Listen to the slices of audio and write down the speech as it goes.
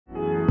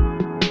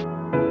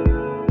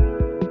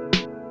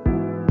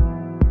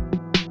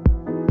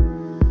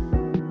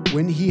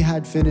When he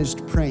had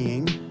finished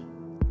praying,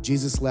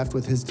 Jesus left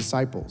with his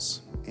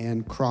disciples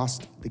and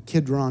crossed the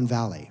Kidron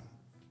Valley.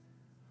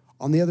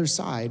 On the other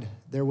side,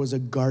 there was a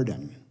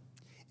garden,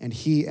 and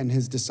he and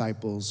his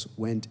disciples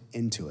went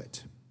into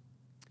it.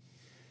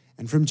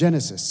 And from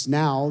Genesis,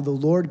 now the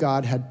Lord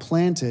God had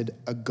planted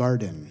a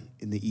garden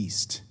in the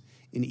east,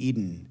 in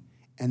Eden,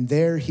 and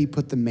there he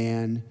put the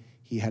man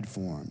he had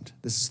formed.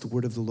 This is the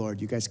word of the Lord.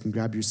 You guys can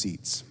grab your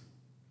seats.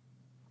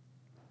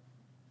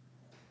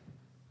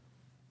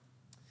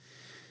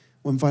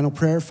 One final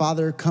prayer.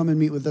 Father, come and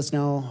meet with us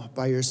now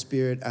by your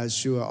Spirit. As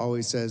Shua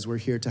always says, we're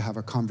here to have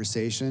a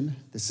conversation.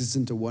 This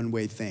isn't a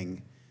one-way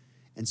thing.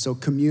 And so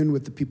commune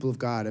with the people of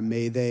God, and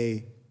may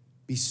they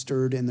be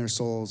stirred in their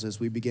souls as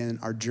we begin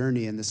our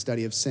journey in the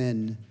study of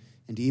sin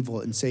and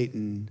evil and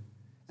Satan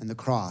and the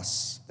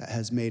cross that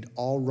has made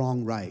all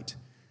wrong right,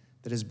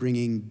 that is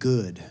bringing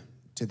good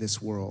to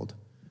this world,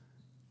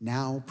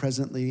 now,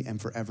 presently,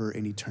 and forever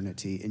in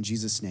eternity. In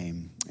Jesus'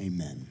 name,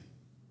 amen.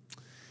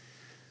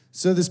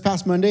 So this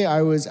past Monday,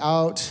 I was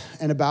out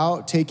and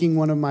about taking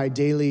one of my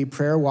daily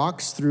prayer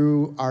walks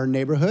through our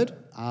neighborhood.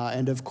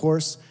 And of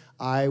course,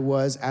 I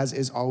was, as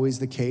is always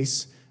the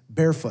case,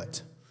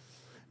 barefoot.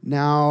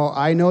 Now,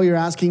 I know you're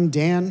asking,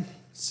 Dan,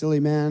 silly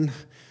man,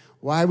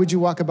 why would you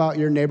walk about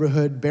your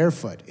neighborhood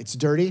barefoot? It's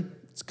dirty.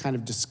 It's kind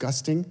of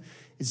disgusting.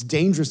 It's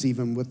dangerous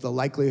even, with the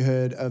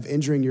likelihood of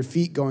injuring your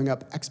feet going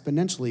up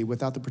exponentially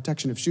without the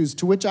protection of shoes.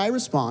 To which I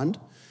respond,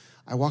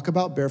 I walk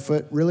about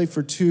barefoot really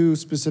for two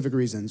specific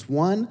reasons.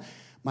 One,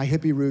 my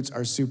hippie roots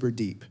are super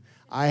deep.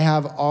 I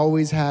have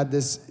always had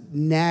this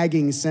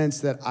nagging sense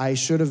that I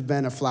should have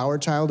been a flower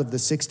child of the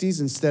 60s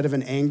instead of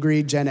an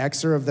angry Gen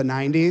Xer of the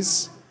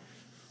 90s.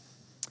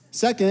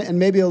 Second, and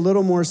maybe a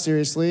little more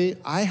seriously,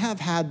 I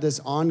have had this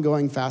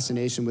ongoing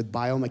fascination with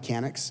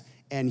biomechanics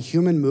and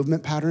human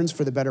movement patterns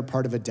for the better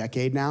part of a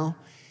decade now.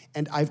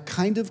 And I've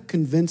kind of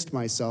convinced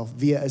myself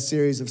via a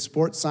series of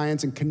sports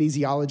science and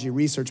kinesiology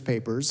research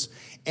papers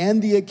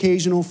and the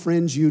occasional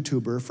fringe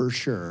YouTuber for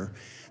sure,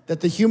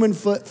 that the human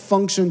foot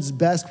functions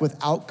best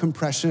without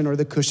compression or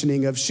the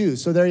cushioning of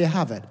shoes. So there you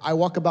have it. I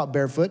walk about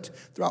barefoot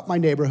throughout my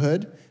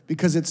neighborhood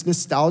because it's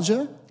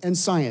nostalgia and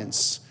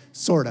science,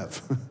 sort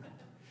of.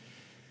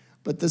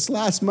 But this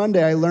last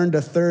Monday, I learned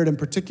a third and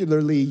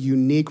particularly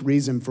unique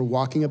reason for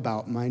walking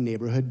about my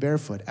neighborhood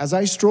barefoot. As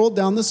I strolled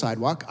down the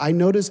sidewalk, I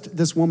noticed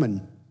this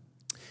woman.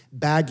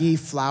 Baggy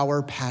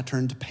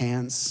flower-patterned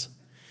pants,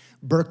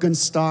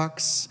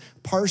 Birkenstocks,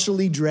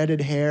 partially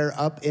dreaded hair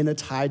up in a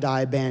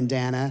tie-dye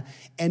bandana,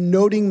 and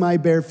noting my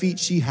bare feet,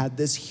 she had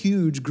this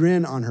huge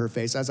grin on her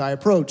face as I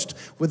approached.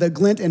 With a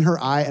glint in her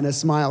eye and a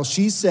smile,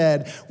 she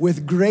said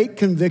with great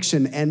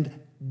conviction and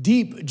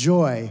deep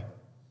joy,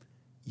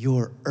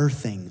 "You're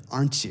earthing,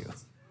 aren't you?"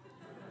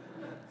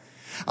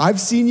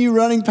 I've seen you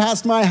running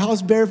past my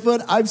house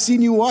barefoot. I've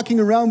seen you walking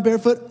around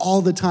barefoot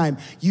all the time.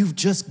 You've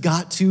just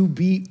got to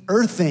be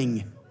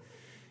earthing.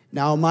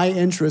 Now, my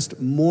interest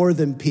more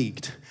than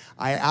piqued.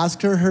 I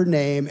asked her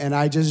name, and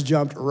I just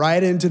jumped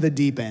right into the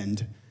deep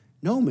end.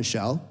 "No,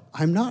 Michelle,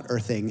 I'm not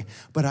earthing,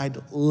 but I'd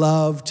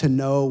love to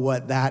know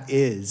what that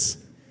is."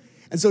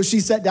 And so she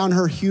set down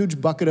her huge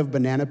bucket of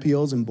banana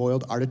peels and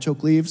boiled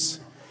artichoke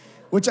leaves,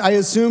 which I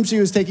assumed she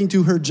was taking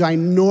to her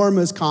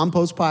ginormous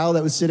compost pile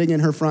that was sitting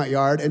in her front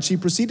yard. And she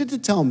proceeded to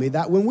tell me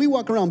that when we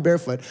walk around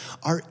barefoot,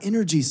 our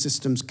energy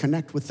systems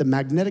connect with the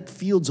magnetic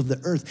fields of the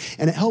earth,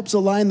 and it helps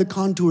align the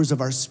contours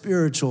of our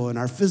spiritual and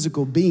our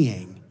physical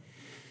being.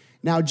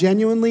 Now,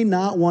 genuinely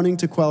not wanting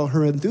to quell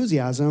her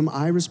enthusiasm,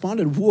 I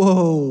responded,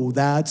 "Whoa,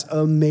 that's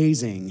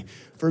amazing.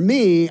 For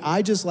me,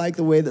 I just like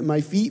the way that my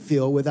feet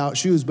feel without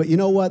shoes, but you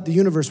know what? The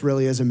universe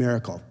really is a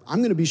miracle. I'm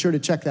going to be sure to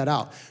check that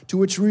out." To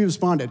which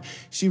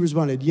she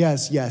responded,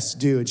 yes,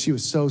 dude. She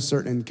was so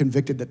certain and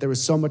convicted that there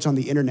was so much on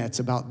the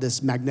internets about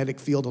this magnetic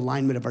field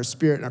alignment of our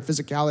spirit and our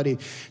physicality.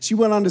 She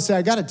went on to say,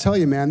 "I got to tell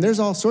you, man, there's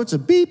all sorts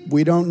of beep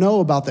we don't know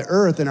about the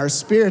earth and our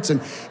spirits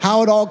and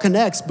how it all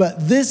connects,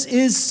 but this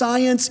is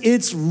science.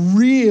 It's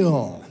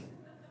real."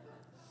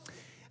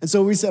 And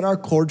so we said our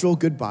cordial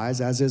goodbyes,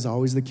 as is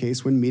always the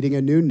case when meeting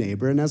a new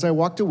neighbor. And as I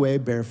walked away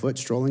barefoot,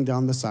 strolling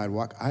down the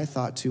sidewalk, I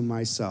thought to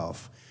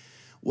myself,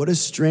 what a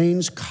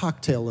strange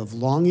cocktail of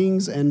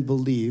longings and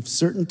beliefs,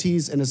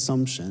 certainties and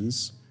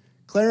assumptions,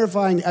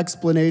 clarifying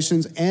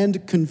explanations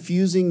and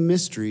confusing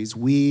mysteries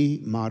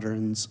we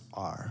moderns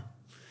are.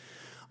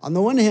 On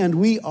the one hand,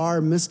 we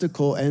are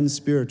mystical and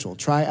spiritual.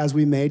 Try as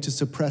we may to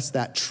suppress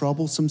that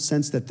troublesome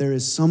sense that there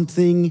is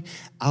something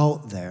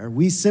out there.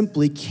 We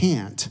simply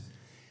can't.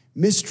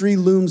 Mystery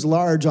looms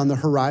large on the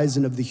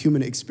horizon of the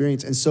human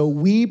experience, and so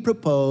we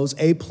propose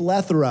a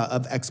plethora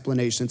of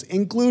explanations,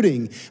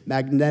 including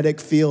magnetic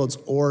fields,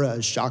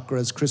 auras,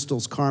 chakras,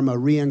 crystals, karma,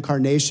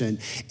 reincarnation,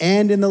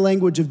 and in the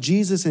language of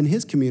Jesus and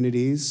his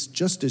communities,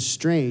 just as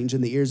strange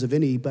in the ears of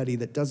anybody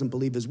that doesn't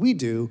believe as we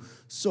do,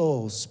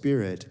 soul,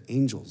 spirit,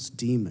 angels,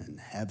 demon,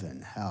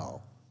 heaven,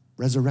 hell,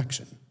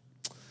 resurrection.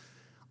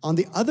 On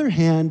the other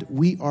hand,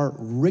 we are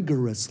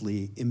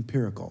rigorously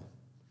empirical.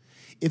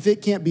 If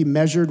it can't be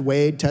measured,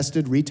 weighed,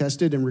 tested,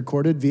 retested, and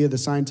recorded via the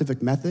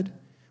scientific method,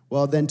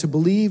 well, then to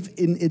believe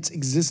in its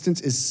existence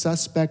is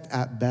suspect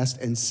at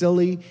best and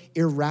silly,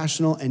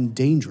 irrational, and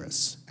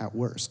dangerous at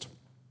worst.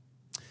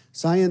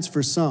 Science,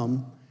 for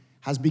some,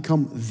 has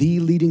become the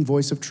leading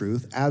voice of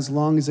truth as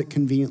long as it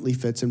conveniently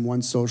fits in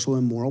one's social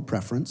and moral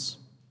preference.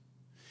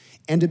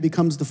 And it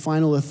becomes the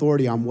final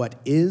authority on what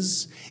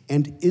is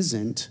and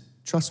isn't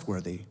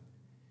trustworthy.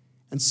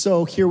 And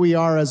so here we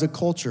are as a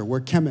culture. We're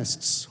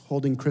chemists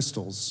holding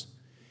crystals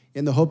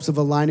in the hopes of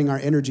aligning our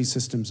energy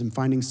systems and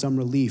finding some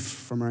relief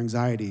from our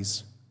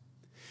anxieties.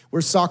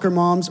 We're soccer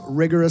moms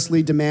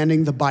rigorously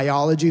demanding the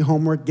biology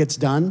homework gets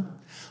done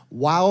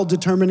while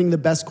determining the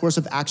best course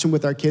of action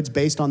with our kids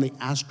based on the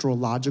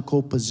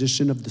astrological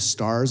position of the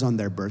stars on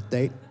their birth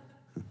date.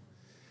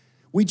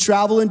 We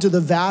travel into the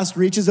vast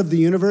reaches of the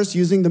universe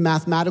using the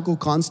mathematical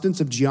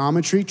constants of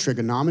geometry,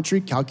 trigonometry,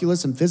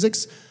 calculus, and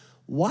physics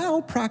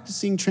while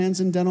practicing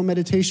transcendental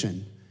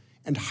meditation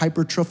and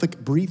hypertrophic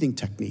breathing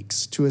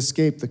techniques to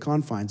escape the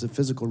confines of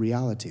physical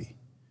reality.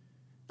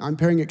 I'm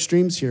pairing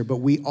extremes here, but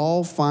we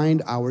all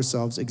find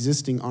ourselves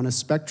existing on a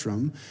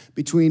spectrum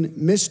between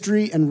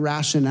mystery and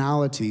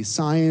rationality,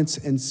 science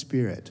and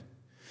spirit.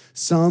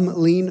 Some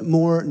lean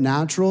more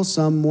natural,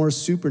 some more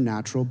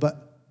supernatural,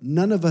 but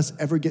none of us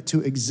ever get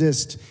to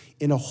exist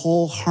in a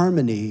whole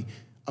harmony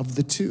of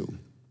the two.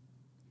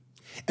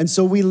 And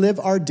so we live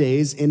our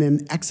days in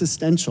an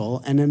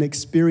existential and an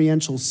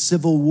experiential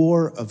civil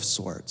war of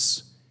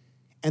sorts.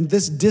 And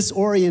this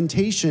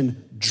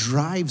disorientation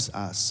drives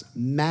us,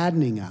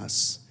 maddening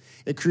us.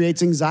 It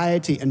creates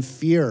anxiety and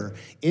fear,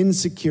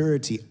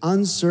 insecurity,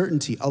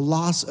 uncertainty, a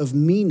loss of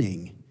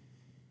meaning.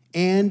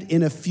 And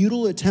in a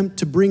futile attempt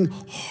to bring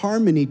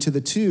harmony to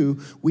the two,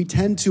 we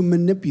tend to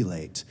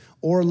manipulate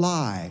or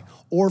lie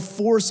or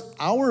force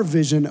our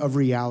vision of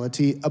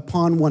reality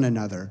upon one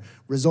another,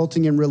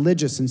 resulting in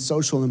religious and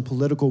social and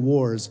political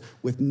wars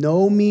with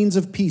no means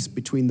of peace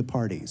between the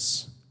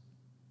parties.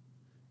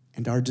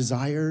 And our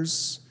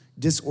desires,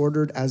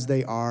 disordered as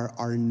they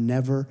are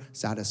never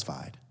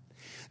satisfied.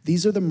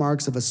 These are the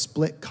marks of a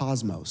split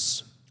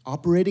cosmos,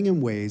 operating in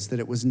ways that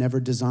it was never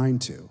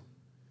designed to.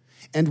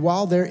 And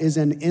while there is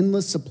an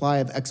endless supply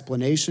of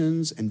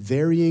explanations and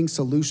varying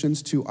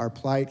solutions to our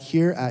plight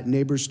here at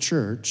Neighbors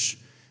Church,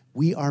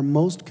 we are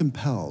most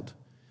compelled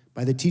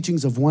by the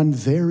teachings of one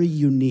very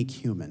unique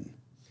human.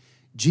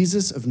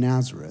 Jesus of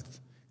Nazareth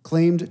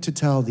claimed to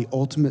tell the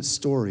ultimate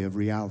story of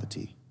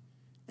reality,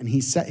 and he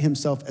set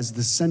himself as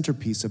the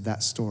centerpiece of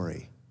that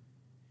story.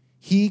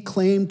 He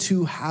claimed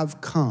to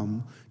have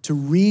come to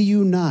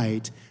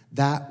reunite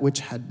that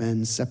which had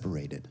been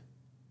separated.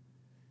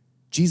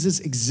 Jesus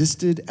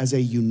existed as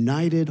a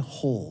united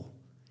whole,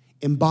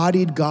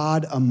 embodied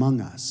God among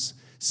us,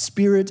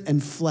 spirit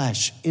and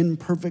flesh in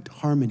perfect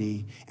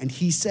harmony, and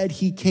he said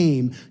he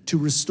came to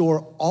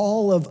restore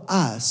all of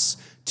us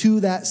to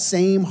that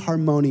same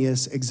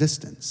harmonious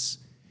existence.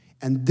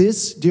 And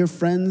this, dear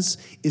friends,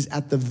 is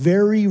at the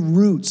very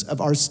roots of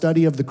our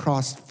study of the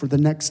cross for the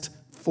next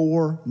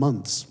 4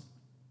 months.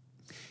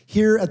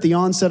 Here at the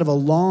onset of a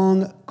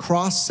long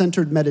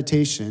cross-centered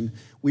meditation,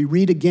 we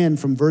read again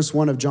from verse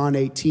 1 of John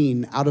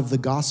 18 out of the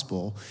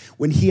gospel.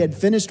 When he had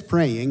finished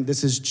praying,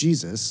 this is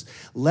Jesus,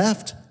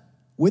 left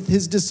with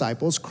his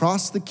disciples,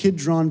 crossed the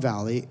Kidron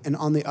Valley, and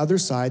on the other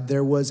side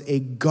there was a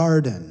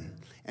garden,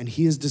 and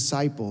he and his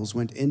disciples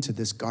went into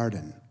this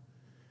garden.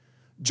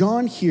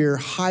 John here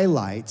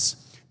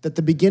highlights that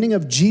the beginning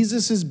of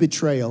Jesus'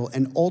 betrayal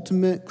and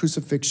ultimate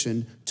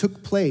crucifixion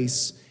took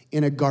place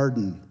in a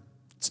garden.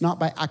 It's not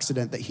by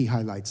accident that he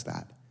highlights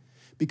that,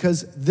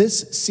 because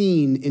this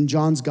scene in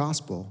John's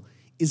gospel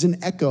is an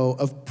echo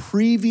of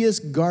previous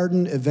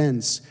garden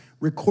events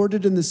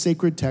recorded in the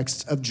sacred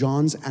texts of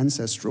John's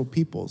ancestral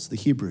peoples, the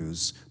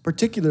Hebrews,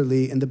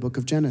 particularly in the book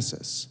of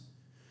Genesis.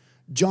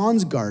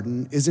 John's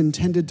garden is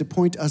intended to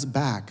point us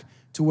back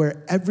to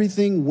where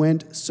everything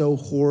went so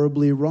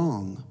horribly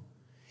wrong.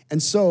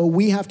 And so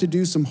we have to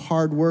do some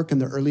hard work in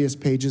the earliest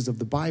pages of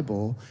the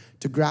Bible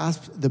to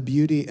grasp the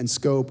beauty and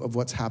scope of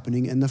what's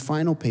happening in the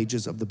final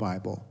pages of the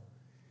Bible.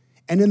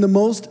 And in the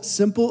most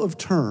simple of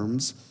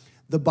terms,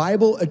 the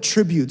Bible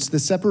attributes the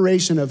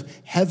separation of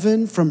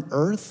heaven from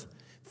earth,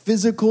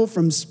 physical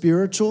from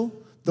spiritual,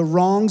 the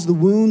wrongs, the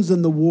wounds,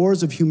 and the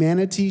wars of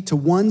humanity to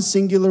one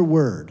singular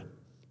word: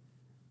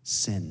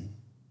 sin.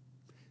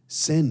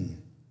 Sin.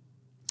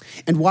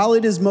 And while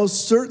it is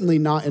most certainly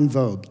not in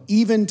vogue,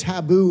 even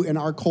taboo in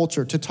our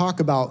culture, to talk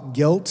about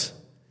guilt,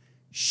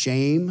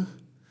 shame,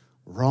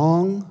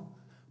 wrong,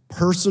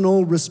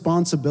 personal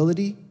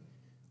responsibility,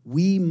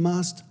 we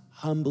must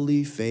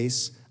humbly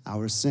face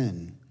our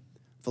sin.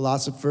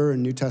 Philosopher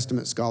and New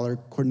Testament scholar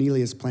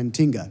Cornelius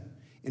Plantinga,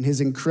 in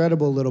his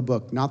incredible little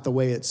book, Not the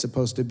Way It's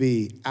Supposed to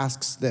Be,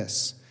 asks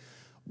this: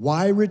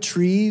 why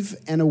retrieve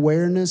an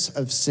awareness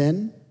of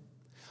sin?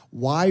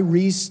 Why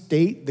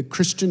restate the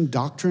Christian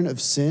doctrine of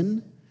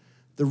sin?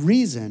 The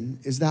reason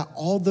is that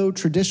although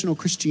traditional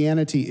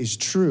Christianity is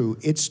true,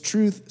 its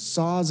truth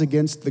saws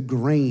against the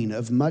grain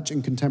of much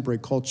in contemporary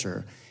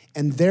culture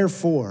and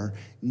therefore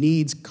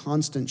needs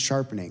constant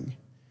sharpening.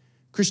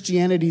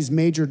 Christianity's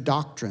major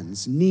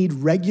doctrines need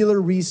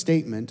regular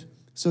restatement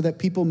so that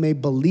people may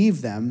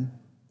believe them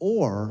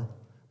or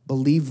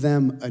believe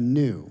them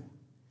anew.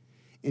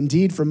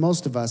 Indeed, for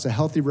most of us, a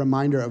healthy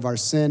reminder of our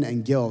sin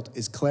and guilt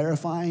is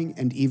clarifying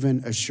and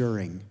even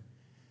assuring.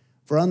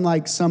 For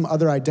unlike some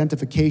other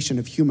identification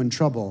of human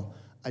trouble,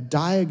 a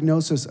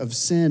diagnosis of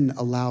sin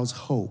allows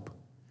hope.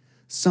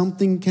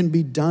 Something can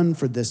be done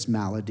for this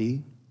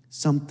malady.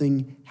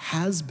 Something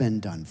has been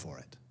done for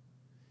it.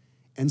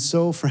 And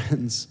so,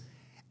 friends,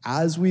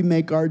 as we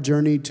make our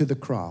journey to the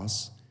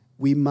cross,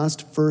 we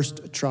must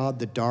first trod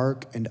the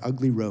dark and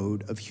ugly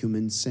road of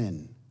human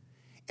sin.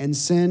 And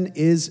sin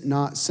is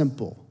not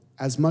simple,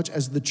 as much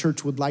as the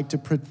church would like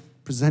to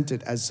present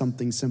it as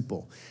something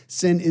simple.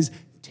 Sin is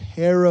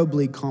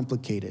terribly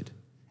complicated,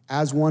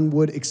 as one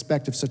would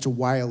expect of such a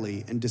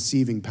wily and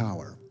deceiving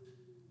power.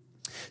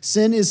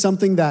 Sin is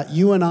something that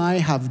you and I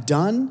have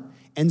done,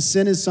 and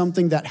sin is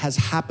something that has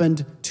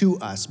happened to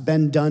us,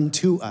 been done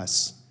to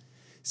us.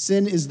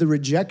 Sin is the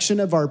rejection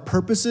of our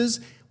purposes,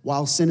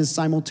 while sin is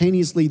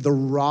simultaneously the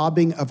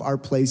robbing of our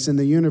place in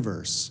the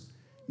universe.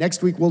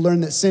 Next week, we'll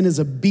learn that sin is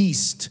a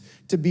beast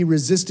to be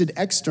resisted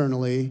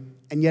externally,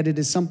 and yet it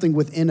is something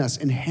within us,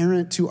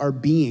 inherent to our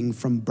being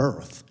from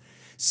birth.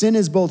 Sin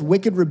is both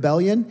wicked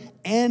rebellion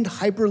and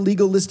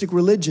hyper-legalistic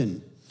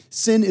religion.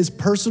 Sin is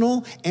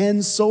personal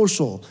and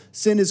social.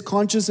 Sin is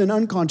conscious and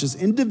unconscious,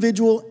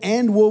 individual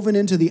and woven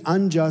into the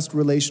unjust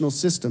relational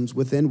systems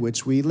within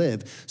which we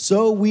live.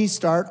 So we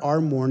start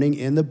our morning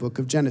in the book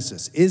of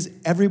Genesis. Is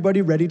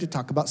everybody ready to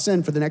talk about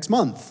sin for the next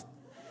month?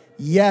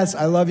 Yes,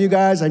 I love you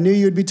guys. I knew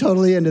you'd be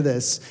totally into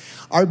this.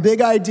 Our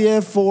big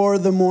idea for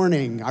the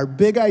morning,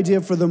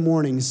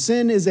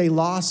 sin is a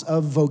loss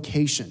of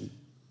vocation.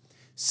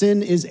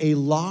 Sin is a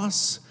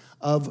loss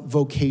of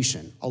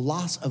vocation, a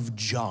loss of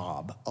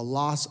job, a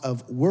loss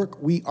of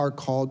work we are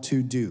called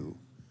to do.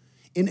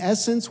 In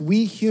essence,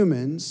 we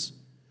humans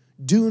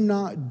do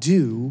not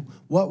do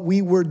what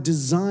we were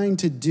designed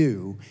to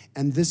do,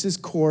 and this is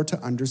core to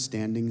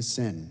understanding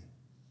sin.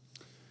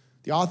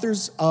 The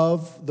authors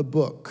of the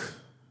book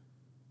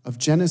of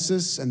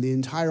Genesis and the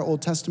entire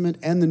Old Testament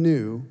and the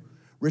New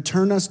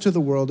return us to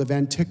the world of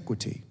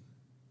antiquity.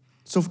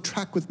 So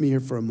track with me here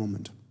for a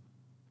moment.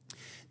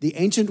 The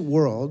ancient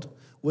world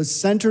was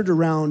centered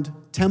around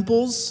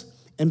temples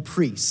and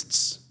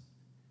priests.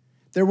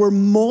 There were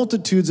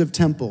multitudes of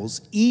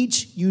temples,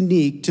 each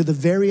unique to the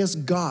various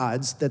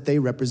gods that they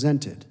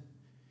represented.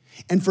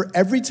 And for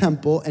every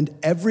temple and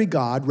every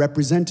god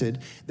represented,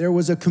 there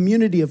was a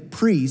community of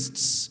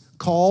priests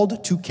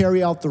called to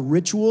carry out the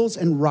rituals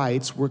and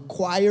rites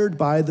required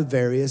by the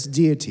various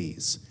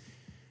deities.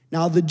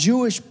 Now, the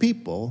Jewish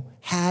people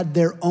had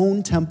their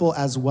own temple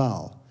as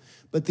well,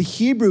 but the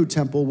Hebrew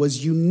temple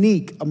was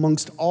unique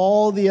amongst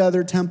all the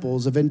other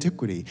temples of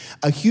antiquity.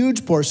 A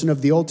huge portion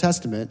of the Old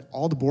Testament,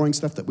 all the boring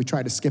stuff that we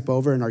try to skip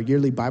over in our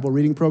yearly Bible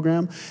reading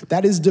program,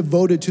 that is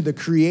devoted to the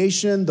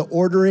creation, the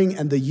ordering,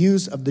 and the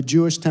use of the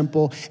Jewish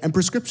temple and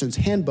prescriptions,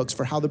 handbooks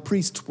for how the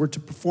priests were to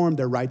perform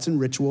their rites and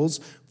rituals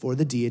for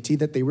the deity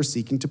that they were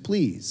seeking to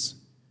please.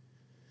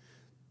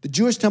 The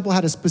Jewish temple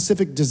had a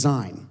specific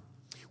design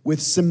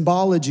with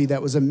symbology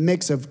that was a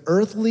mix of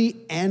earthly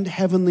and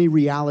heavenly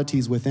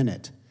realities within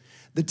it.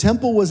 The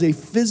temple was a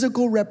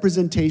physical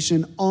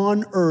representation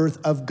on earth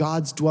of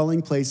God's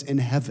dwelling place in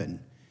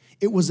heaven.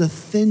 It was a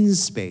thin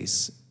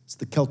space, as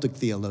the Celtic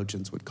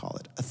theologians would call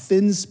it, a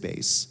thin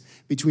space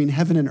between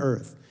heaven and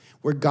earth,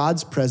 where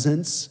God's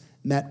presence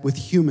met with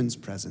humans'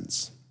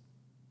 presence.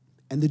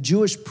 And the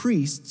Jewish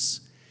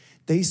priests,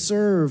 they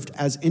served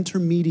as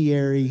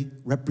intermediary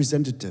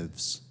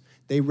representatives.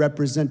 They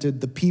represented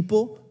the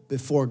people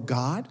before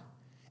God,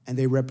 and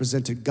they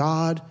represented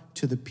God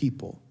to the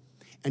people.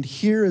 And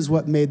here is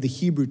what made the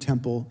Hebrew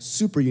temple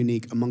super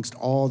unique amongst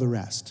all the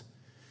rest.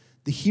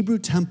 The Hebrew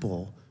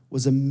temple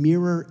was a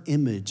mirror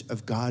image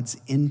of God's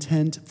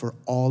intent for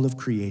all of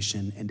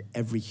creation and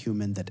every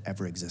human that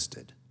ever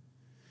existed.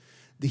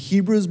 The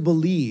Hebrews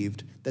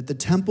believed that the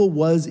temple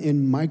was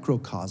in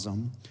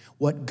microcosm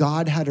what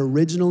God had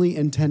originally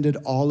intended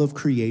all of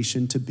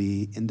creation to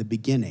be in the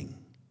beginning.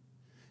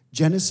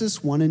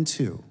 Genesis 1 and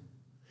 2.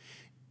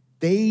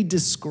 They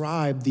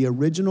describe the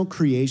original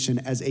creation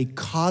as a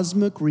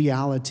cosmic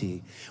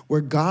reality where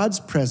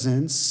God's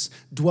presence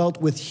dwelt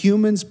with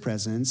humans'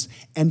 presence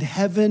and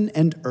heaven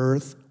and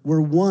earth were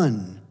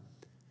one.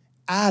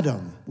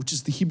 Adam, which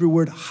is the Hebrew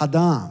word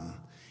Hadam,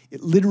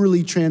 it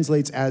literally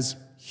translates as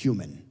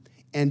human.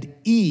 And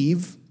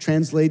Eve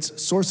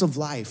translates source of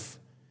life.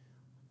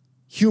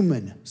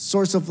 Human,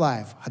 source of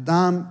life,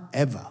 Hadam,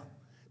 Eva.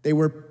 They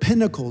were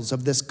pinnacles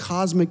of this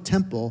cosmic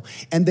temple,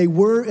 and they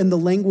were, in the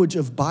language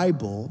of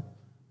Bible,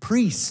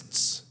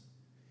 priests.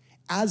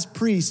 As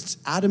priests,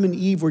 Adam and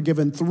Eve were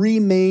given three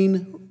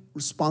main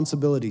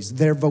responsibilities,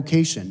 their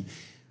vocation: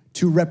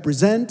 to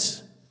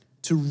represent,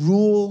 to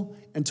rule,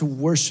 and to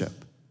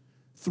worship.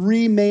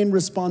 Three main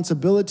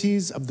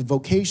responsibilities of the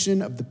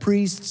vocation of the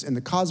priests in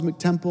the cosmic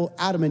temple,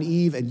 Adam and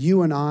Eve, and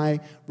you and I: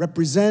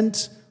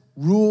 represent,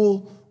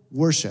 rule,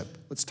 worship.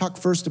 Let's talk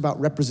first about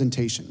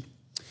representation.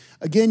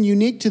 Again,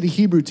 unique to the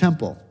Hebrew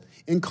temple,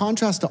 in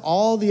contrast to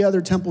all the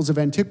other temples of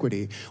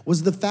antiquity,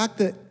 was the fact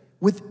that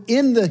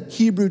within the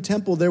Hebrew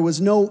temple, there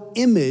was no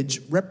image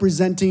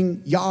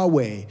representing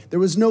Yahweh. There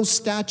was no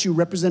statue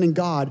representing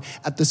God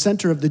at the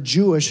center of the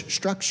Jewish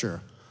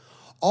structure.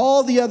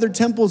 All the other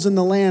temples in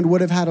the land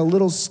would have had a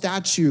little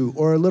statue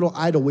or a little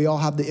idol. We all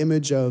have the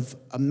image of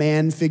a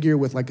man figure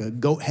with like a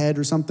goat head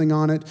or something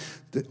on it.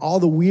 All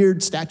the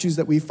weird statues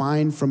that we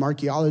find from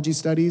archaeology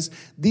studies,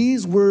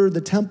 these were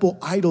the temple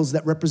idols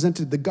that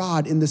represented the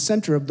God in the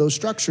center of those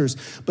structures.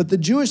 But the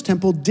Jewish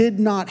temple did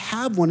not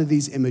have one of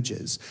these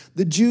images.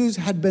 The Jews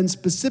had been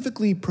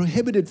specifically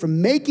prohibited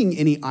from making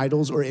any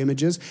idols or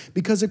images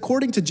because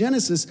according to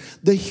Genesis,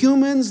 the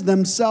humans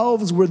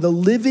themselves were the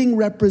living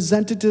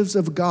representatives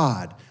of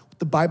God. What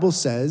the Bible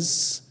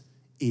says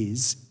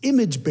is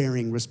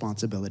image-bearing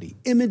responsibility,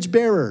 image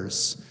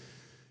bearers.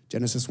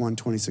 Genesis 1,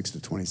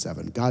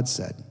 26-27, God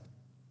said,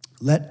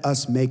 "Let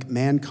us make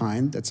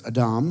mankind," that's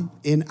Adam,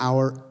 "in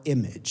our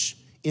image,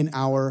 in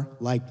our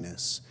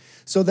likeness,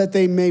 so that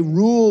they may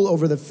rule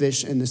over the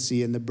fish in the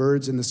sea and the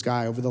birds in the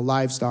sky, over the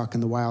livestock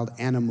and the wild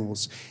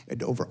animals,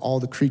 and over all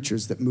the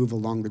creatures that move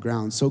along the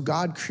ground." So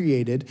God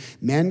created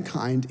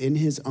mankind in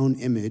his own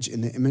image.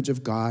 In the image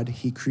of God,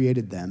 he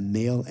created them,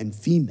 male and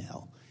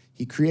female.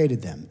 He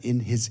created them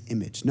in his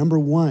image. Number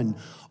one,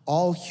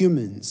 all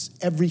humans,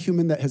 every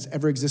human that has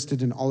ever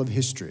existed in all of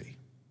history,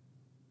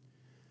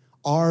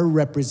 are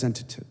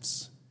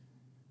representatives.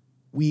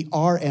 We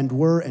are and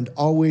were and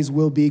always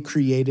will be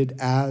created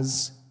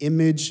as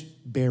image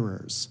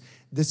bearers.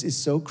 This is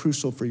so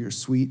crucial for your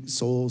sweet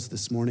souls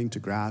this morning to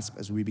grasp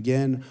as we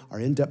begin our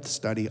in-depth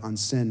study on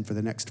sin for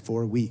the next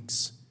 4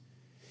 weeks.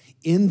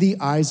 In the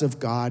eyes of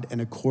God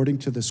and according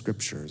to the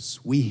scriptures,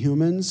 we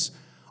humans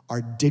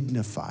are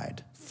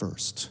dignified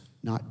first,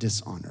 not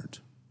dishonored.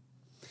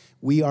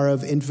 We are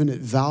of infinite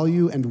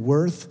value and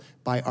worth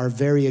by our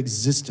very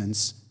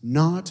existence,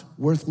 not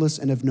worthless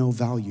and of no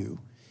value.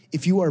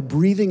 If you are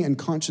breathing and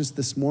conscious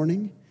this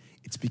morning,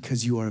 it's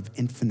because you are of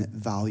infinite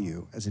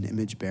value as an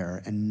image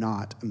bearer and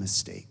not a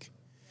mistake.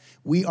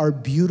 We are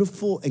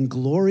beautiful and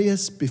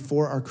glorious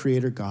before our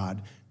Creator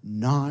God,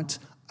 not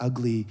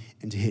ugly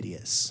and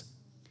hideous.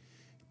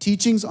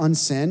 Teachings on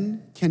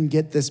sin can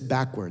get this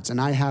backwards,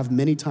 and I have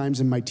many times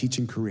in my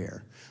teaching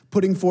career,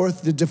 putting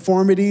forth the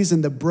deformities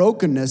and the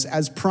brokenness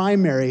as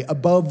primary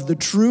above the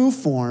true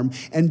form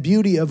and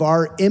beauty of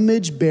our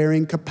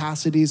image-bearing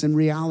capacities and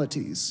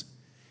realities.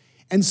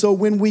 And so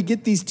when we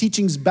get these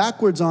teachings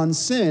backwards on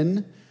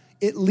sin,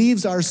 it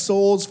leaves our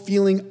souls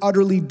feeling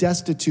utterly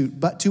destitute.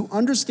 But to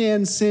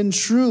understand sin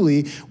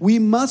truly, we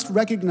must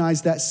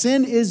recognize that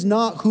sin is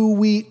not who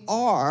we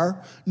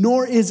are,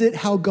 nor is it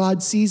how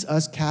God sees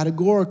us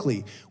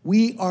categorically.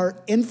 We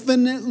are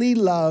infinitely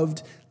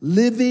loved,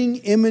 living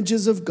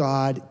images of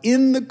God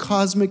in the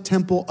cosmic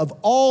temple of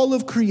all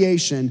of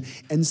creation.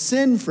 And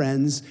sin,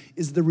 friends,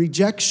 is the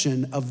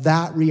rejection of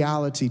that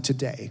reality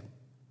today.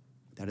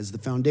 That is the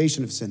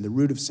foundation of sin, the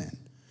root of sin.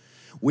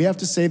 We have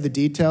to save the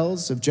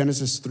details of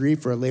Genesis 3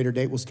 for a later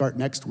date. We'll start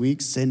next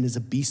week. Sin is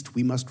a beast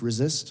we must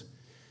resist.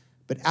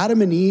 But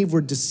Adam and Eve were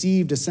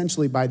deceived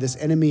essentially by this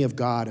enemy of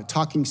God, a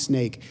talking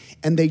snake,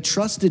 and they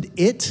trusted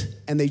it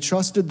and they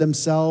trusted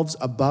themselves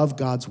above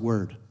God's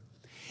word.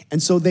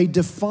 And so they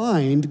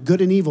defined good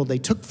and evil. They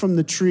took from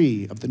the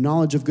tree of the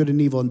knowledge of good and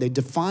evil, and they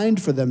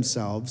defined for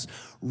themselves,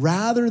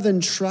 rather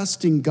than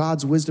trusting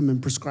God's wisdom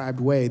and prescribed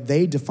way,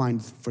 they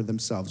defined for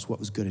themselves what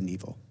was good and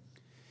evil.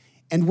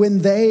 And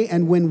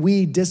when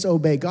we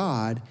disobey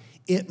God,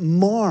 it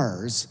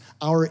mars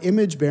our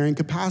image-bearing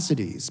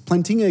capacities.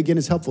 Plantinga, again,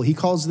 is helpful. He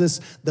calls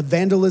this the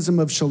vandalism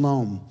of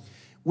shalom.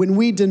 When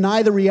we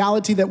deny the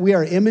reality that we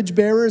are image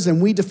bearers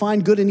and we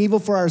define good and evil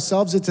for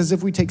ourselves, it's as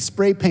if we take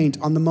spray paint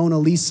on the Mona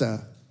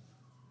Lisa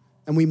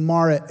and we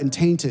mar it and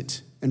taint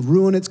it and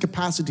ruin its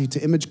capacity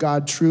to image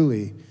God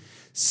truly.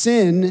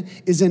 Sin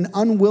is an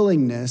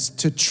unwillingness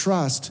to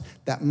trust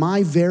that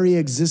my very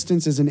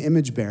existence as an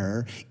image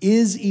bearer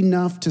is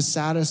enough to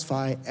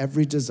satisfy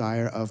every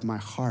desire of my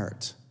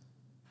heart.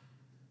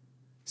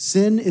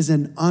 Sin is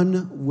an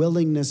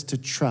unwillingness to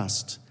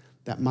trust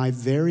that my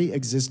very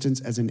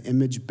existence as an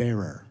image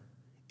bearer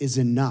is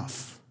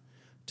enough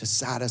to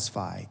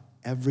satisfy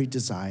every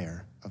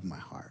desire of my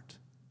heart.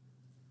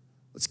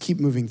 Let's keep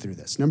moving through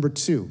this. Number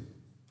 2,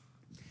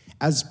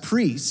 as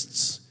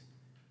priests,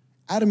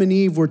 Adam and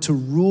Eve were to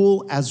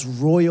rule as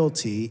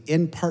royalty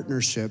in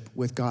partnership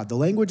with God. The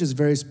language is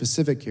very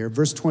specific here.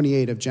 Verse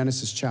 28 of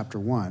Genesis chapter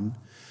 1,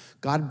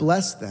 God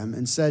blessed them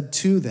and said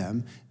to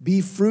them, "Be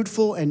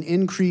fruitful and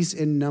increase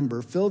in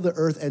number, fill the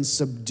earth and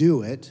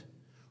subdue it,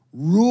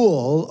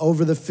 rule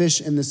over the fish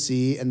in the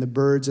sea and the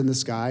birds in the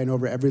sky and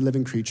over every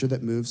living creature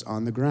that moves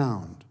on the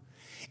ground."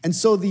 And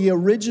so the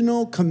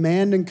original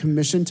command and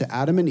commission to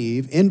Adam and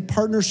Eve in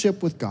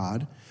partnership with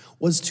God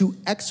was to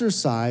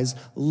exercise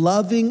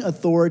loving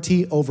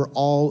authority over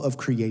all of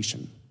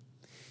creation.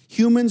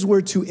 Humans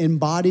were to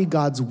embody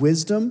God's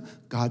wisdom,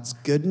 God's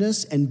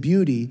goodness, and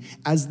beauty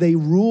as they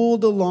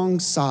ruled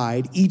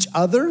alongside each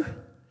other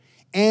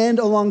and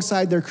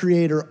alongside their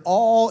creator,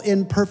 all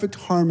in perfect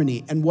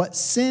harmony. And what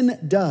sin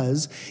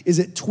does is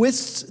it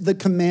twists the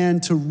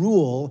command to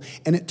rule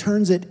and it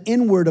turns it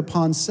inward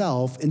upon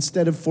self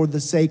instead of for the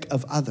sake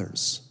of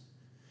others.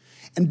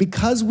 And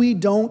because we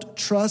don't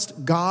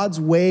trust God's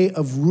way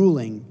of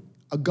ruling,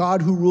 a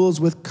God who rules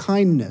with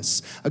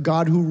kindness, a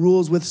God who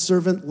rules with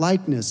servant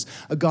likeness,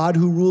 a God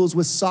who rules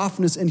with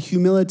softness and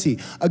humility,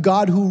 a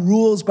God who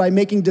rules by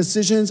making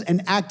decisions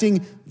and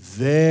acting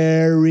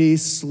very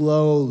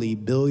slowly,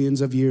 billions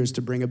of years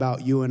to bring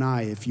about you and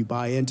I, if you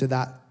buy into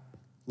that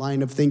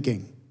line of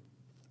thinking.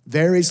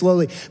 Very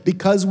slowly.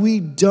 Because we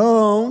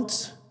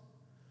don't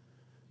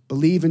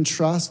believe and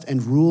trust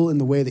and rule in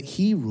the way that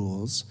he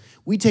rules,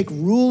 we take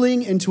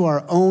ruling into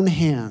our own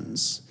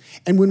hands.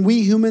 And when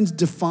we humans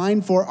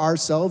define for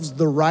ourselves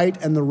the right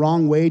and the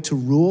wrong way to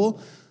rule,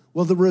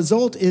 well, the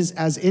result is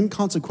as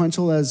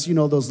inconsequential as,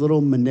 those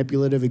little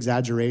manipulative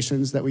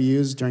exaggerations that we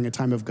use during a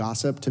time of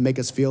gossip to make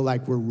us feel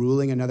like we're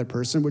ruling another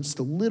person. We're just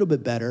a little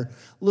bit better,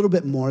 a little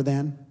bit more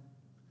than.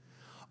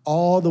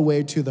 All the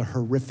way to the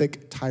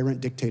horrific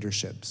tyrant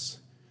dictatorships,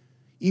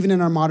 even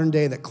in our modern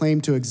day, that claim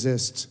to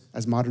exist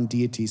as modern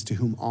deities to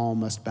whom all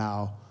must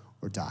bow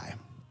or die.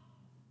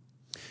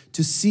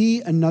 To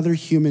see another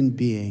human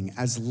being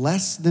as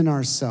less than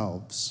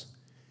ourselves,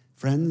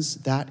 friends,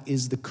 that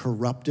is the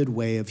corrupted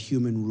way of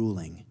human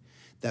ruling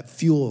that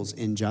fuels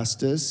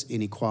injustice,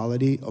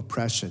 inequality,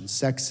 oppression,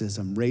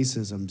 sexism,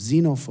 racism,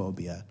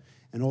 xenophobia,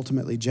 and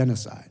ultimately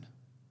genocide.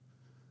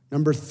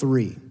 Number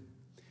 3,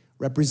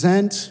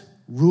 represent,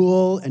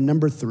 rule, and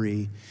number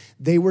 3,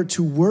 they were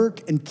to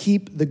work and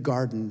keep the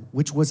garden,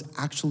 which was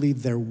actually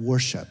their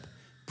worship,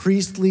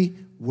 priestly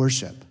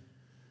worship.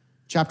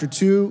 Chapter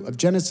 2 of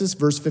Genesis,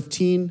 verse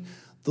 15,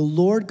 the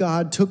Lord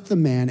God took the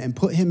man and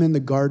put him in the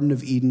Garden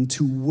of Eden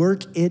to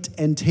work it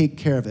and take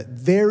care of it.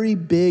 Very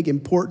big,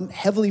 important,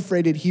 heavily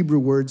freighted Hebrew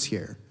words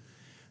here.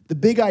 The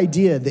big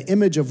idea, the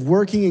image of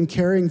working and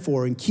caring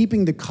for and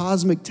keeping the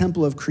cosmic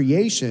temple of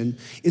creation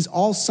is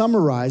all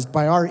summarized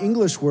by our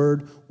English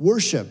word,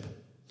 worship.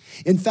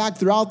 In fact,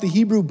 throughout the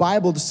Hebrew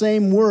Bible, the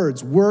same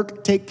words,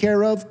 work, take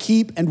care of,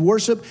 keep, and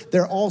worship,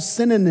 they're all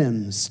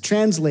synonyms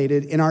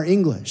translated in our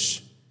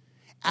English.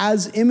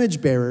 As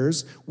image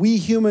bearers, we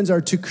humans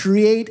are to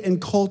create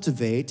and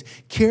cultivate,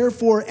 care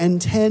for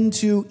and tend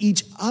to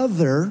each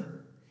other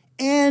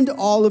and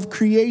all of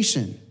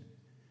creation.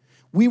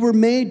 We were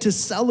made to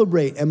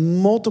celebrate and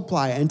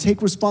multiply and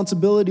take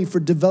responsibility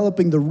for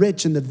developing the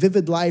rich and the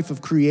vivid life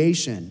of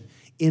creation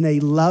in a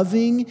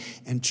loving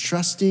and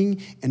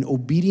trusting and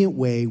obedient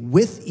way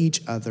with each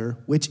other,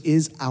 which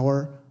is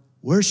our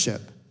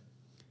worship.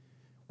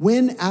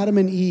 When Adam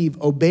and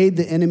Eve obeyed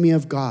the enemy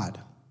of God,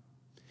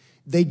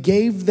 they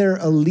gave their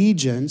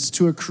allegiance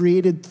to a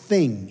created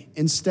thing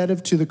instead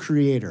of to the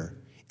Creator.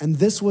 And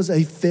this was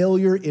a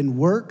failure in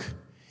work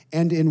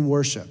and in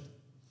worship.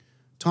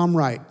 Tom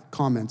Wright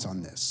comments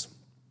on this.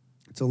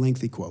 It's a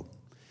lengthy quote.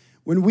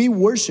 When we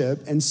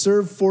worship and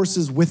serve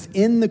forces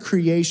within the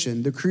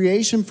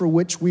creation for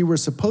which we were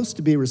supposed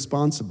to be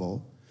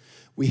responsible,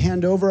 we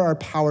hand over our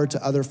power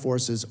to other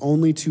forces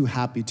only too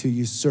happy to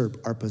usurp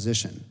our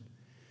position.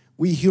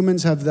 We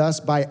humans have thus,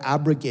 by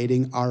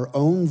abrogating our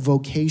own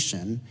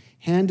vocation,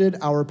 handed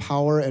our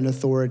power and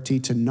authority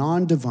to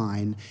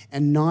non-divine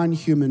and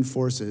non-human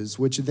forces,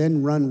 which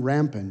then run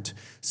rampant,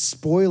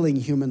 spoiling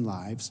human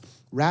lives,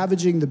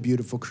 ravaging the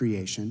beautiful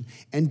creation,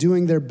 and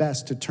doing their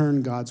best to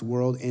turn God's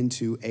world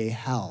into a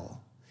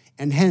hell,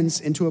 and hence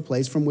into a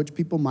place from which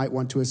people might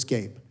want to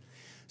escape.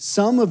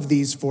 Some of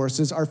these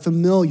forces are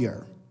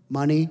familiar: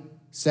 money,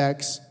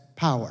 sex,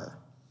 power.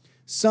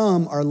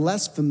 Some are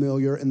less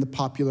familiar in the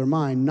popular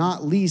mind,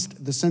 not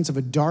least the sense of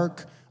a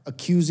dark,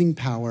 accusing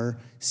power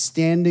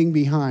standing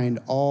behind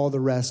all the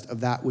rest of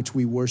that which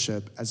we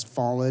worship as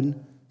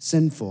fallen,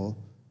 sinful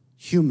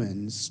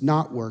humans,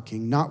 not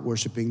working, not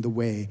worshiping the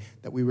way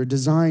that we were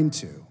designed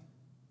to.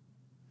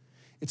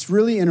 It's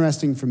really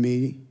interesting for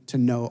me to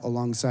know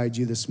alongside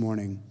you this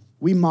morning,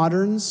 we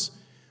moderns,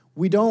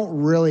 we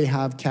don't really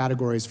have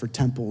categories for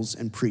temples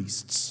and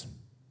priests.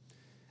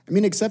 I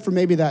mean, except for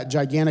maybe that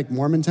gigantic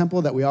Mormon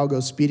temple that we all go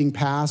speeding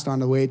past on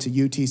the way to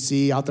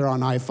UTC out there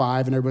on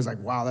I-5, and everybody's like,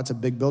 wow, that's a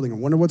big building. I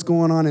wonder what's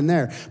going on in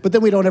there. But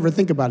then we don't ever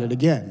think about it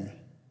again.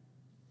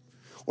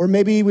 Or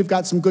maybe we've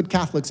got some good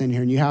Catholics in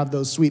here, and you have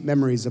those sweet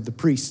memories of the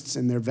priests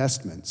and their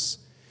vestments.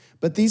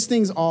 But these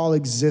things all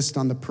exist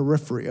on the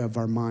periphery of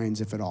our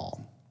minds, if at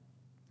all.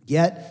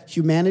 Yet,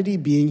 humanity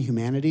being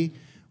humanity,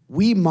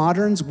 we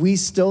moderns, we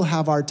still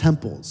have our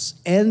temples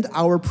and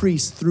our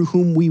priests through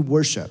whom we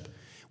worship.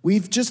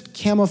 We've just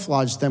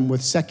camouflaged them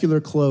with secular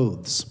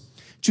clothes,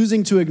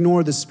 choosing to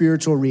ignore the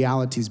spiritual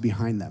realities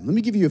behind them. Let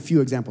me give you a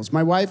few examples.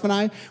 My wife and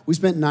I, we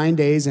spent 9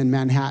 days in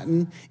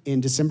Manhattan in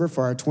December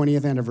for our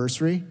 20th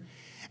anniversary.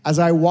 As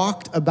I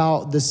walked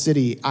about the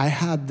city, I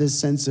had this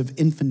sense of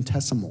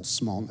infinitesimal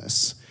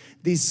smallness.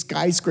 These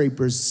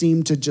skyscrapers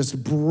seemed to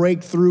just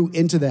break through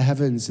into the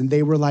heavens, and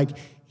they were like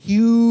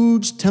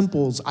huge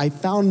temples. I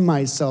found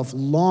myself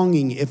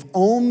longing, if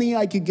only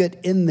I could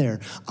get in there,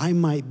 I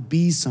might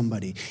be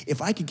somebody.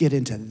 If I could get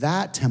into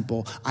that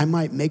temple, I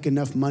might make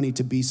enough money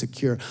to be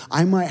secure.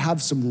 I might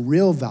have some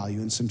real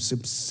value and some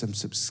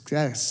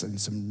success and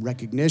some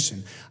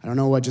recognition. I don't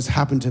know what just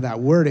happened to that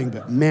wording,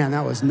 but man,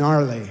 that was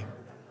gnarly.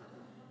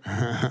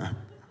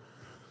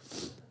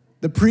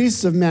 The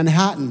priests of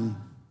Manhattan,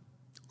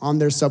 on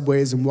their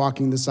subways and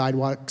walking the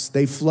sidewalks,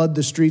 they flood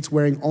the streets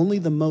wearing only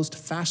the most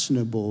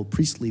fashionable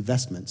priestly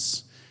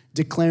vestments,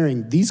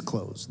 declaring these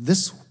clothes,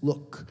 this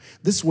look,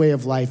 this way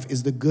of life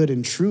is the good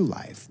and true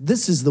life.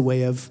 This is the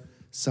way of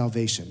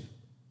salvation.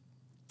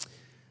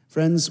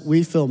 Friends,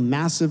 we fill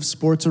massive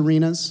sports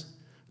arenas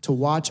to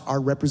watch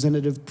our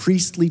representative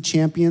priestly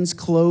champions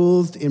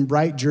clothed in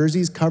bright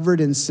jerseys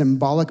covered in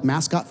symbolic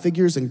mascot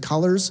figures and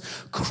colors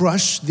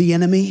crush the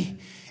enemy,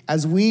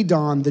 as we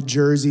don the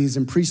jerseys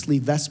and priestly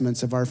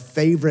vestments of our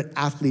favorite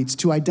athletes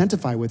to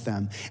identify with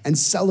them and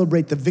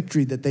celebrate the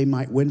victory that they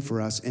might win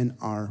for us in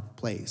our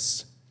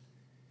place.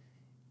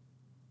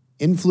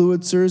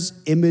 Influencers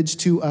image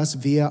to us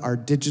via our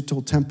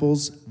digital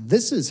temples.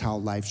 This is how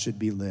life should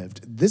be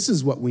lived. This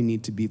is what we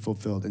need to be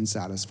fulfilled and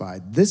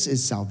satisfied. This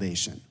is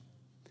salvation.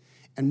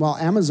 And while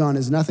Amazon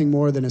is nothing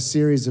more than a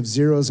series of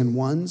zeros and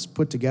ones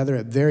put together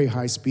at very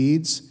high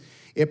speeds,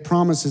 it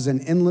promises an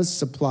endless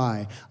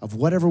supply of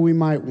whatever we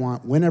might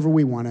want, whenever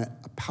we want it,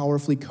 a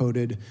powerfully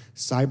coded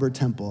cyber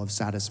temple of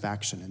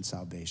satisfaction and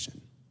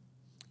salvation.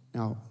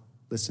 Now,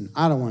 listen,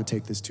 I don't want to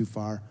take this too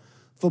far.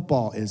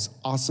 Football is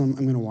awesome.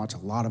 I'm going to watch a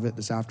lot of it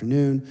this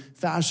afternoon.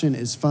 Fashion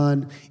is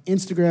fun.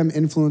 Instagram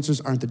influencers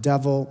aren't the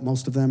devil,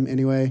 most of them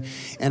anyway.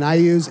 And I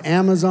use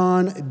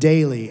Amazon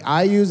daily.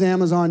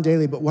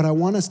 But what I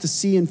want us to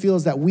see and feel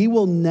is that we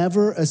will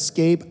never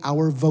escape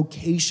our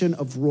vocation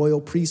of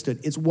royal priesthood.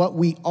 It's what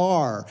we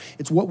are.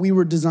 It's what we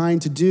were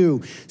designed to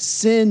do.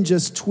 Sin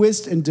just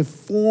twists and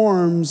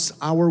deforms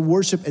our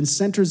worship and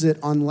centers it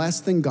on less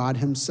than God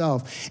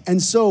himself.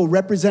 And so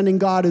representing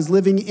God as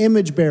living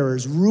image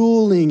bearers,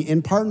 ruling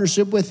in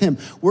partnership with him,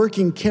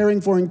 working,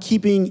 caring for, and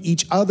keeping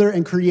each other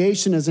and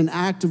creation as an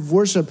act of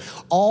worship,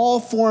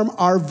 all form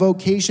our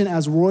vocation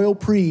as royal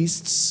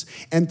priests.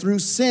 And through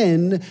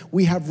sin,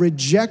 we have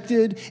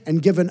rejected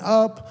and given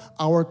up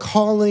our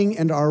calling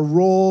and our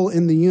role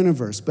in the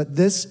universe. But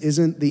this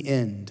isn't the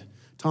end.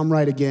 Tom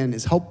Wright, again,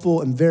 is helpful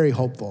and very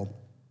hopeful.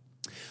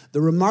 The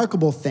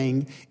remarkable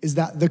thing is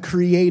that the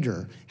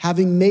Creator,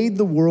 having made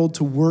the world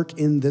to work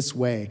in this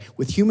way,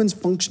 with humans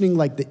functioning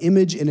like the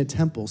image in a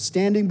temple,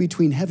 standing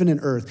between heaven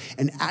and earth,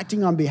 and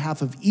acting on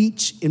behalf of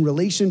each in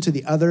relation to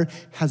the other,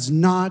 has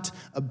not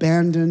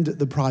abandoned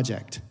the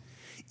project.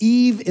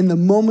 Even in the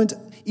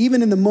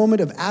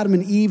moment of Adam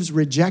and Eve's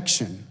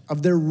rejection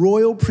of their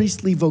royal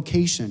priestly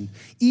vocation,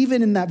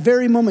 even in that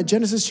very moment,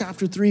 Genesis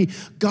chapter 3,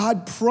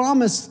 God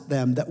promised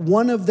them that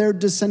one of their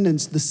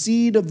descendants, the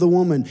seed of the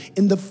woman,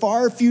 in the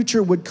far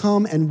future would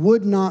come and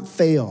would not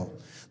fail.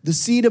 The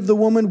seed of the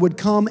woman would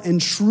come and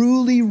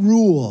truly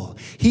rule.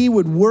 He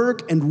would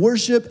work and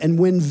worship and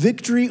win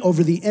victory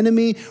over the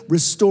enemy,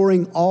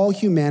 restoring all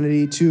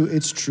humanity to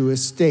its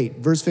truest state.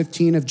 Verse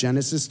 15 of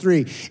Genesis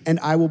 3, and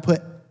I will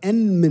put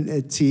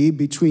enmity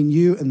between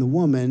you and the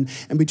woman,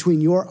 and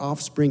between your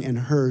offspring and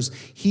hers.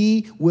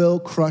 He will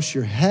crush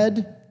your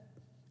head,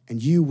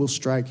 and you will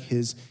strike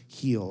his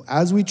heel.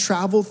 As we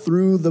travel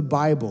through the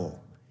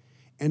Bible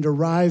and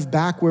arrive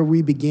back where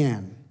we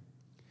began,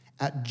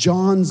 at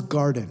John's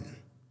garden,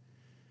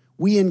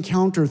 we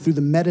encounter through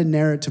the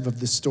meta-narrative of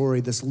the story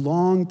this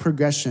long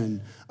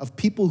progression of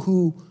people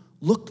who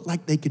looked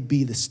like they could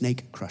be the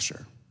snake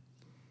crusher.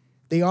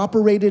 They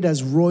operated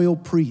as royal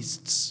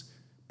priests,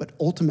 but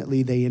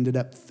ultimately they ended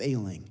up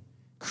failing,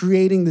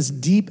 creating this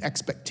deep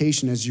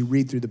expectation as you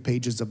read through the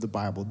pages of the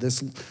Bible,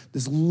 this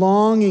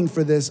longing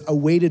for this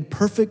awaited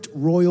perfect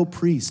royal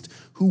priest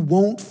who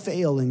won't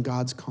fail in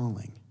God's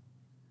calling.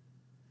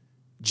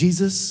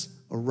 Jesus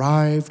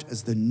arrived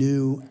as the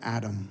new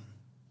Adam.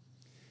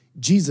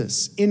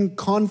 Jesus, in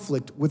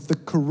conflict with the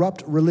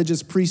corrupt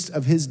religious priests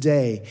of his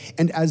day,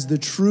 and as the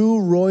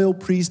true royal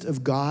priest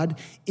of God,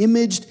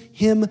 imaged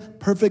him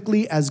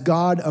perfectly as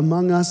God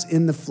among us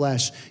in the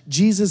flesh.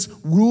 Jesus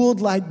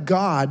ruled like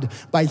God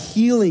by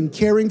healing,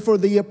 caring for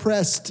the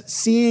oppressed,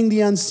 seeing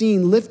the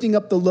unseen, lifting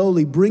up the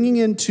lowly, bringing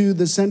into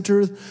the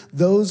center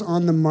those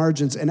on the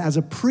margins. And as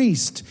a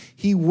priest,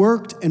 he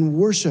worked and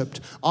worshiped,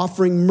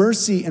 offering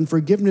mercy and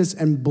forgiveness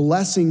and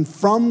blessing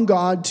from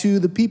God to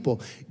the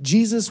people.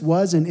 Jesus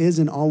was and is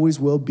and always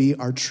will be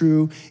our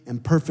true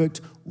and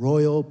perfect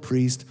royal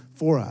priest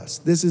for us.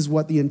 This is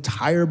what the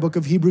entire book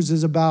of Hebrews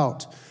is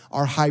about.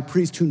 Our high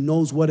priest who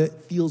knows what it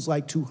feels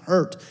like to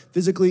hurt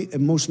physically,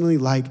 emotionally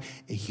like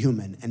a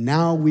human. And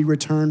now we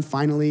return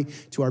finally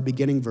to our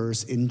beginning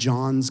verse in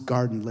John's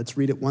garden. Let's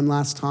read it one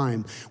last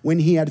time. When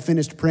he had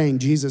finished praying,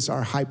 Jesus,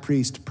 our high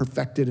priest,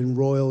 perfected and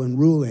royal and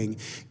ruling,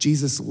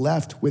 Jesus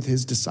left with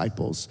his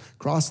disciples,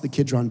 crossed the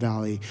Kidron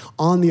Valley.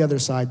 On the other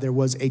side, there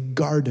was a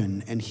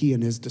garden, and he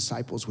and his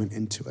disciples went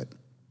into it.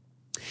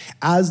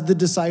 As the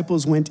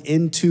disciples went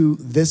into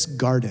this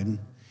garden,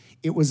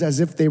 It was as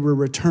if they were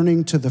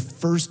returning to the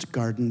first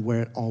garden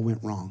where it all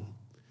went wrong.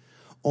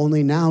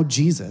 Only now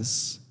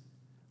Jesus,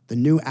 the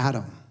new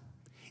Adam,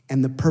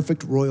 and the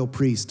perfect royal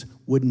priest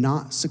would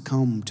not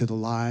succumb to the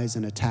lies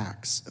and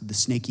attacks of the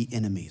snaky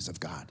enemies of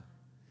God.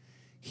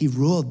 He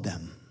ruled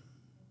them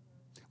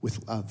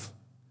with love.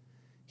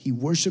 He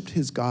worshiped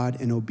his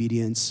God in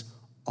obedience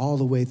all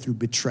the way through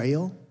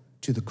betrayal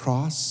to the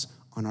cross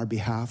on our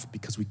behalf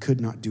because we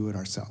could not do it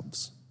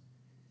ourselves.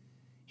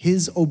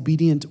 His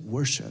obedient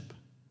worship,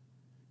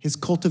 his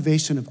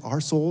cultivation of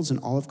our souls and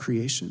all of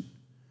creation,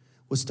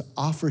 was to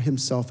offer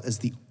himself as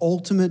the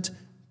ultimate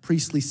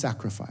priestly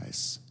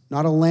sacrifice.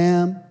 Not a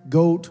lamb,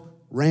 goat,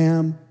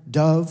 ram,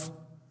 dove,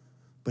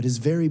 but his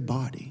very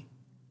body.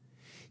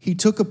 He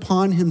took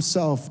upon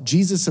himself,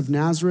 Jesus of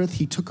Nazareth,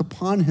 he took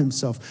upon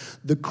himself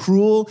the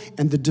cruel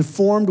and the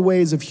deformed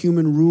ways of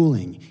human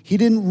ruling. He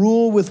didn't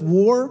rule with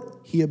war,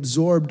 he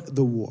absorbed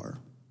the war.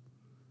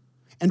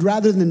 And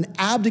rather than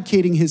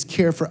abdicating his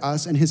care for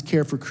us and his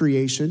care for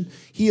creation,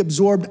 he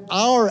absorbed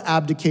our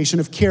abdication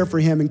of care for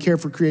him and care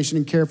for creation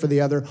and care for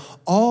the other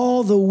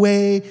all the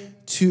way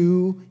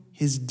to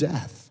his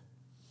death.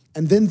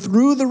 And then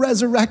through the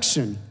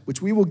resurrection,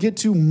 which we will get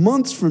to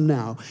months from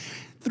now,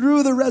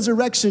 through the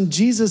resurrection,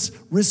 Jesus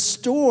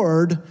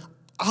restored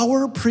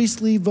our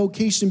priestly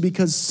vocation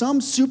because some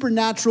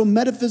supernatural,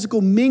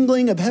 metaphysical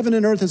mingling of heaven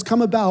and earth has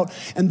come about.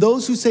 And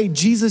those who say,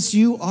 Jesus,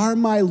 you are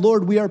my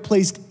Lord, we are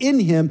placed in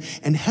him,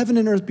 and heaven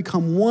and earth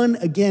become one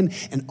again.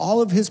 And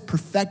all of his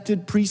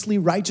perfected priestly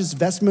righteous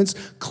vestments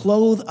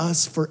clothe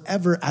us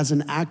forever as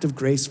an act of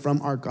grace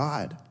from our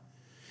God.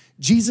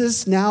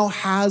 Jesus now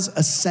has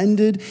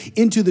ascended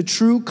into the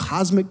true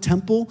cosmic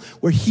temple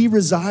where he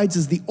resides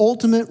as the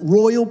ultimate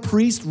royal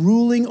priest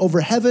ruling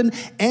over heaven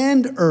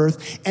and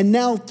earth. And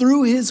now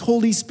through his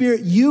Holy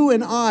Spirit, you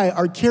and I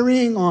are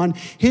carrying on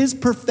his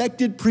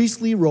perfected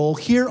priestly role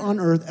here on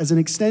earth as an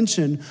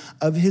extension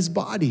of his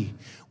body.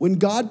 When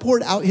God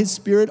poured out his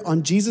Spirit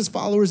on Jesus'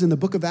 followers in the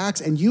book of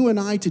Acts, and you and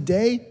I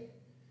today,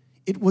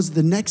 it was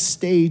the next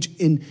stage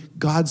in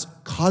God's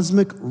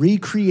cosmic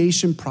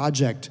recreation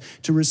project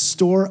to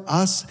restore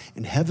us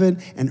and heaven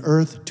and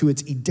earth to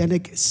its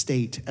Edenic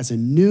state as a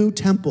new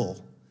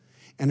temple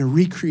and a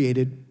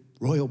recreated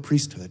royal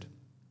priesthood.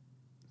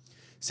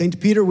 St.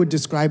 Peter would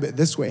describe it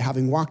this way,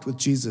 having walked with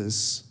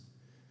Jesus.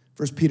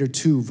 1 Peter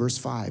 2, verse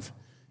 5.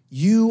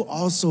 You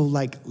also,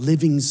 like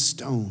living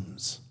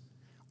stones,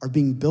 are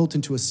being built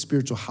into a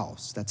spiritual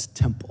house, that's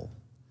temple,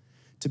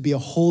 to be a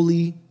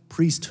holy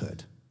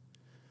priesthood,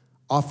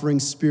 offering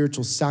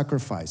spiritual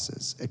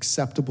sacrifices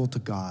acceptable to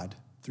God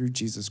through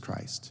Jesus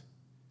Christ.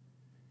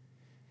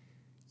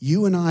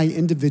 You and I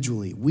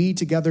individually, we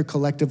together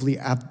collectively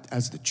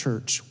as the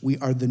church, we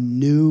are the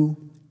new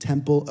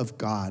temple of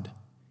God.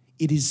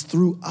 It is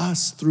through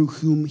us through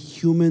whom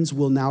humans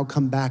will now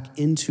come back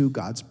into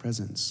God's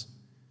presence.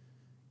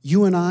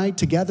 You and I,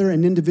 together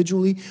and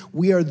individually,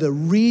 we are the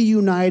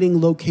reuniting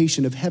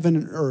location of heaven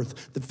and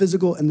earth, the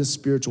physical and the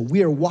spiritual.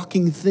 We are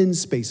walking thin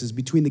spaces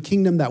between the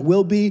kingdom that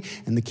will be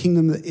and the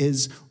kingdom that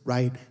is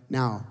right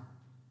now.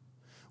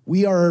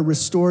 We are a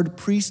restored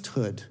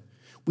priesthood.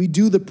 We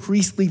do the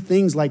priestly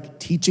things like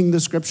teaching the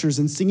scriptures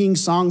and singing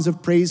songs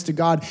of praise to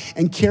God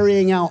and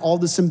carrying out all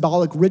the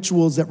symbolic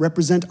rituals that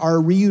represent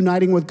our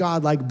reuniting with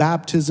God, like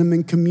baptism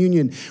and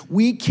communion.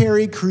 We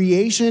carry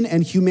creation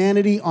and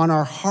humanity on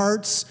our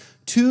hearts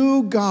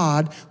to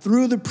God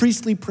through the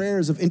priestly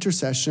prayers of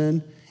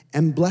intercession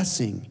and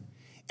blessing.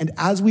 And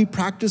as we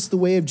practice the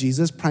way of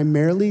Jesus,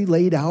 primarily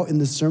laid out in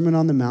the Sermon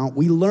on the Mount,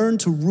 we learn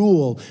to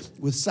rule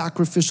with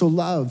sacrificial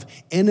love,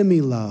 enemy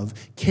love,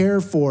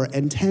 care for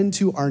and tend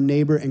to our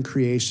neighbor and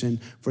creation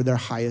for their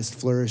highest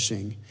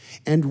flourishing.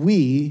 And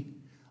we,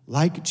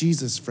 like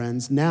Jesus,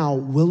 friends, now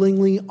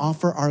willingly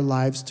offer our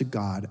lives to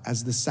God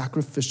as the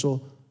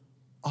sacrificial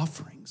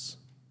offerings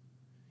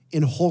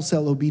in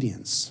wholesale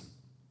obedience.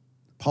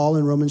 Paul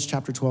in Romans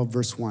chapter 12,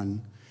 verse 1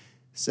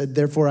 said,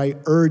 therefore I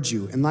urge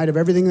you, in light of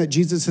everything that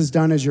Jesus has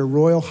done as your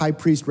royal high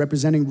priest,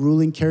 representing,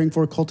 ruling, caring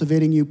for,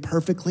 cultivating you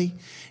perfectly,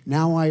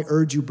 now I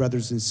urge you,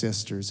 brothers and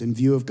sisters, in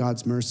view of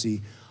God's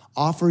mercy,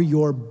 offer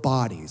your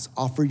bodies,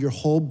 offer your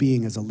whole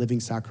being as a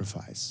living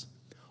sacrifice,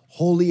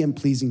 holy and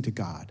pleasing to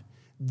God.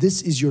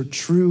 This is your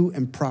true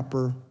and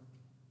proper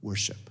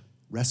worship,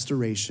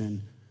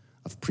 restoration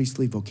of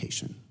priestly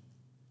vocation.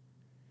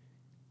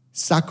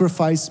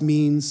 Sacrifice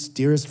means,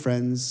 dearest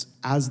friends,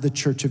 as the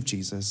church of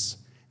Jesus,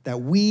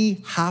 that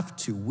we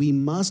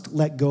must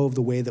let go of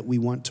the way that we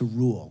want to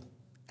rule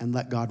and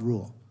let God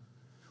rule.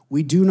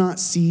 We do not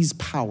seize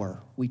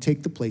power. We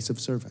take the place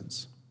of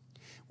servants.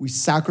 We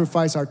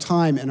sacrifice our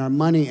time and our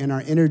money and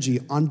our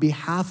energy on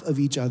behalf of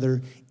each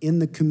other in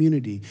the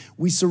community.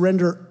 We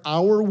surrender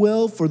our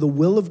will for the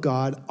will of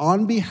God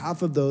on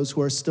behalf of those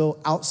who are still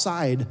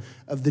outside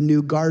of the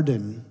new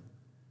garden.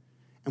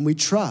 And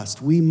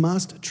we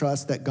must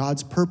trust that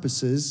God's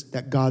purposes,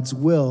 that God's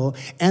will,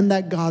 and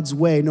that God's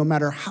way, no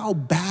matter how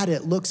bad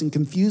it looks and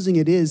confusing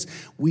it is,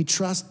 we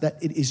trust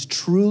that it is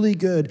truly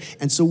good.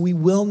 And so we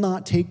will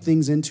not take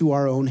things into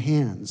our own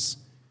hands.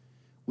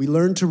 We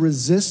learn to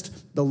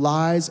resist the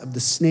lies of the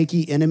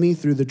snaky enemy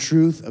through the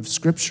truth of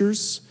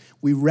scriptures.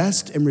 We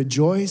rest and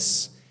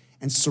rejoice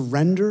and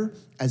surrender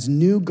as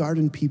new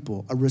garden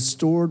people, a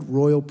restored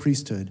royal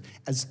priesthood,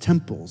 as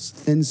temples,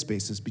 thin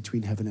spaces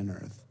between heaven and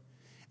earth.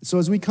 And so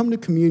as we come to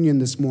communion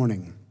this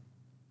morning,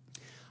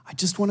 I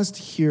just want us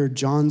to hear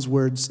John's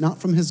words, not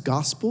from his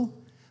gospel,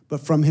 but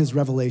from his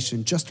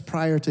revelation. Just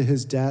prior to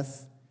his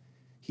death,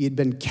 he had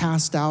been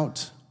cast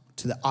out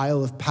to the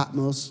Isle of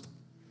Patmos.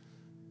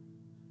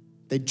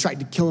 They tried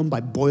to kill him by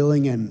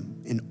boiling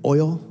in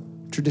oil,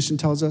 tradition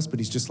tells us, but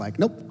he's just like,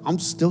 nope, I'm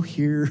still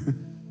here.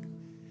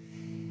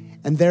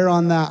 And there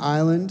on that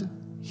island,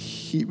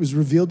 it was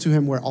revealed to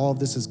him where all of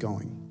this is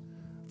going.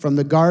 From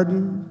the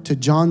garden to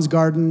John's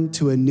garden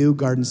to a new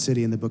garden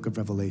city in the book of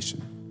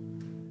Revelation.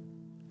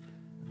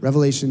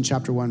 Revelation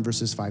chapter 1,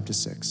 verses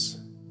 5-6.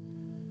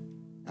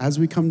 As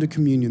we come to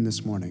communion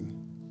this morning,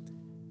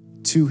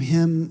 to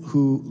him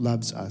who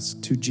loves us,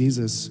 to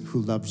Jesus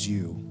who loves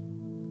you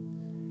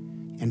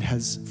and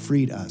has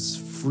freed us,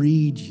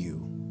 freed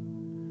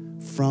you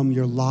from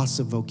your loss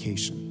of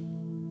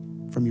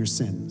vocation, from your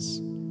sins,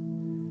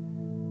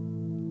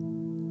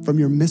 from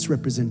your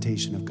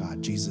misrepresentation of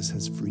God, Jesus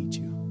has freed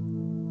you.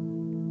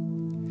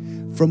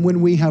 From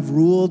when we have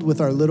ruled with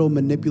our little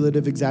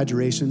manipulative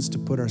exaggerations to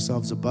put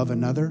ourselves above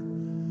another,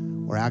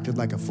 or acted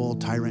like a full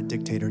tyrant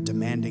dictator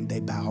demanding they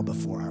bow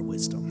before our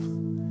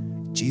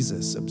wisdom.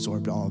 Jesus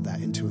absorbed all of that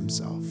into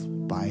himself.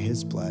 By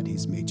his blood,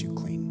 he's made you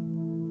clean.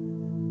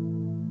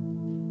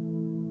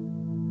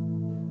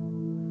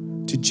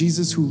 To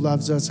Jesus who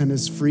loves us and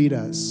has freed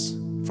us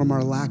from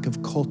our lack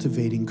of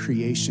cultivating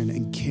creation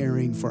and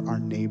caring for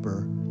our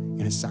neighbor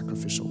in a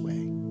sacrificial way.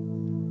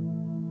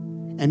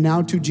 And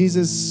now to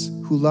Jesus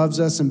who loves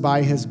us and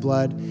by his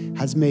blood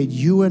has made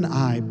you and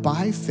I,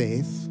 by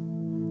faith,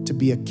 to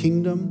be a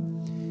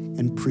kingdom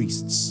and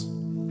priests.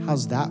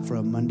 How's that for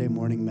a Monday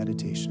morning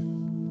meditation?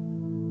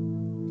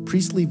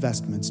 Priestly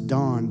vestments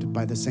donned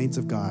by the saints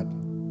of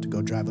God to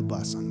go drive a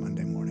bus on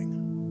Monday morning.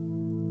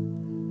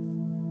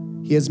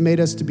 He has made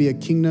us to be a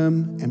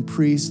kingdom and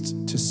priests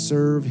to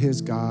serve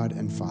his God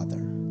and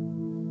Father.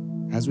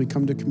 As we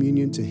come to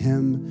communion, to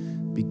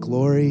him be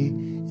glory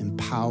and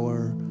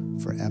power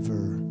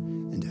forever